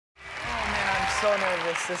so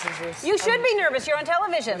nervous. This is just... You should be nervous. You're on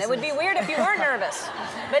television. It would be weird if you weren't nervous.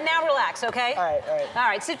 But now relax, okay? All right, all right. All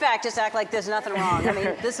right, sit back. Just act like there's nothing wrong. I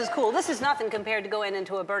mean, this is cool. This is nothing compared to going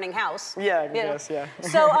into a burning house. Yeah, I guess, yeah.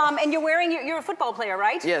 So, and you're wearing, you're a football player,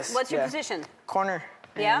 right? Yes. What's your position? Corner.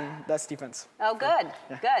 Yeah? And that's defense. Oh, good,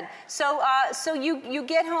 good. So, so you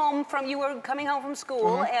get home from, you were coming home from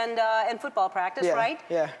school and football practice, right?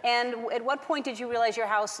 Yeah. And at what point did you realize your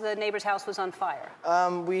house, the neighbor's house, was on fire?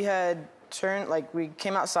 We had turned, like, we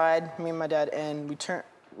came outside, me and my dad, and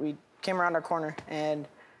we came around our corner, and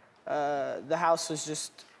the house was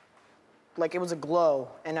just, like, it was a glow,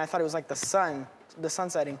 and I thought it was like the sun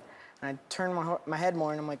setting. And I turned my head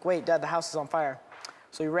more, and I'm like, wait, Dad, the house is on fire.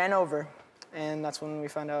 So we ran over, and that's when we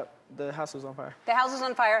found out the house was on fire. The house was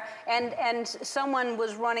on fire, and someone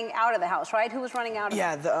was running out of the house, right? Who was running out of it?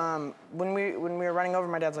 Yeah, when we were running over,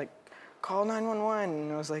 my dad's like, call 911,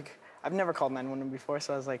 and I was like, I've never called 911 before,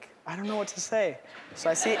 so I was like, I don't know what to say. So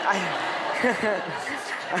I see,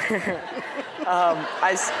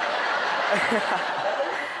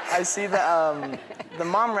 I see the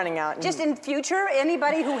mom running out. And just in future,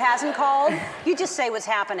 anybody who hasn't called, you just say what's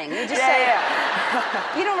happening. You just say,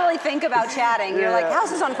 you don't really think about chatting. You're like,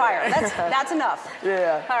 house is on fire. That's enough.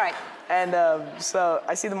 Yeah. All right. And so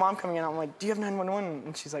I see the mom coming in. I'm like, do you have 911?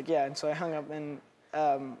 And she's like, yeah. And so I hung up, and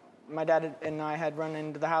my dad and I had run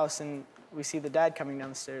into the house, and we see the dad coming down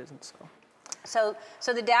the stairs, and so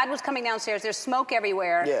the dad was coming downstairs. There's smoke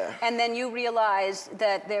everywhere. Yeah. And then you realized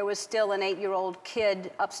that there was still an 8-year-old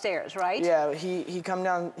kid upstairs, right? Yeah. He came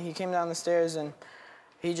down the stairs, and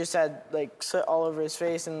he just had like soot all over his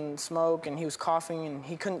face and smoke, and he was coughing, and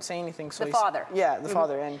he couldn't say anything. So the father. Yeah, the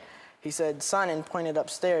father, and he said, son, and pointed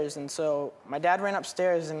upstairs. And so my dad ran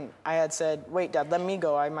upstairs, and I had said, wait, Dad, let me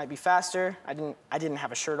go. I might be faster. I didn't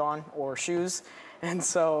have a shirt on or shoes, and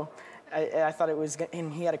so. I thought it was,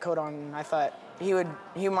 and he had a coat on, and I thought he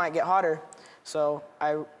might get hotter. So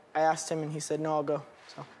I asked him, and he said, no, I'll go.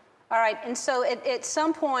 So. All right, and so at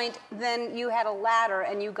some point, then you had a ladder,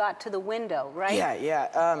 and you got to the window, right?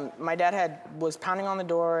 Yeah. My dad was pounding on the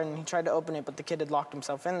door, and he tried to open it, but the kid had locked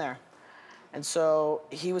himself in there. And so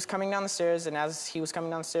he was coming down the stairs, and as he was coming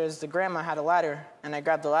down the stairs, the grandma had a ladder, and I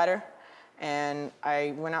grabbed the ladder, and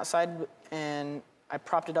I went outside, and I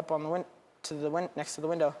propped it up on the next to the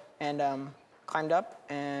window. And climbed up,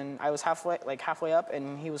 and I was halfway up,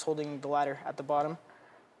 and he was holding the ladder at the bottom,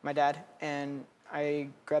 my dad, and I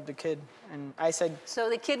grabbed the kid, and I said... So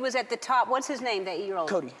the kid was at the top. What's his name, the 8-year-old?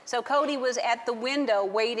 Cody. So Cody was at the window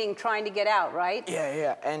waiting, trying to get out, right?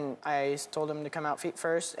 Yeah, and I told him to come out feet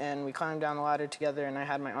first, and we climbed down the ladder together, and I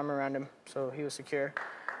had my arm around him, so he was secure.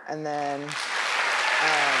 And then...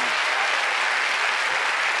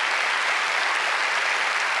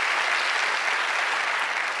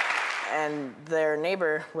 and their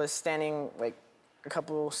neighbor was standing like a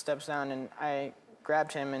couple steps down, and I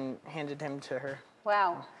grabbed him and handed him to her.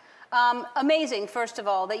 Wow. Amazing, first of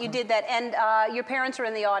all, that you did that. And your parents are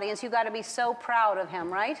in the audience. You got to be so proud of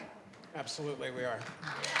him, right? Absolutely, we are.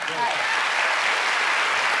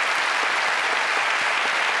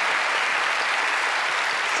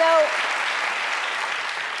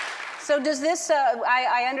 So does this,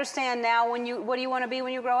 I understand now, what do you want to be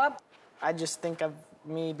when you grow up? I just think of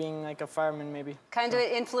me being like a fireman, maybe. Kind of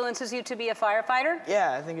influences you to be a firefighter?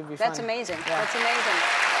 Yeah, I think it'd be fun. That's amazing. Yeah. That's amazing.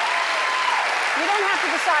 You don't have to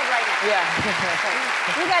decide right now. Yeah.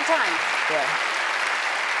 You got time. Yeah.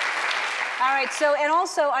 All right, so, and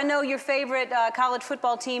also, I know your favorite college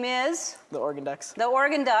football team is? The Oregon Ducks. The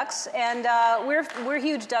Oregon Ducks, and we're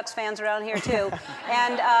huge Ducks fans around here, too.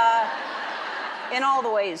 And in all the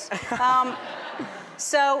ways.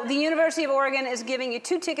 So the University of Oregon is giving you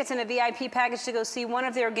 2 tickets and a VIP package to go see one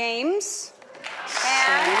of their games.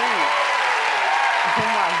 And oh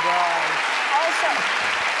my God.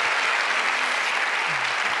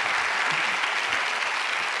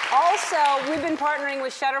 Also, we've been partnering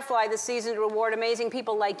with Shutterfly this season to reward amazing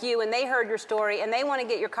people like you, and they heard your story, and they want to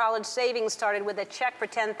get your college savings started with a check for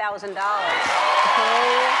 $10,000. Oh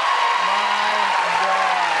my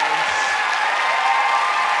God.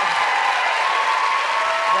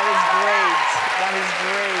 That is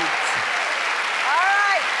great. All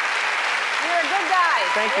right. You're a good guy.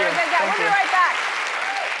 Thank you. You're a good guy. We'll be right back.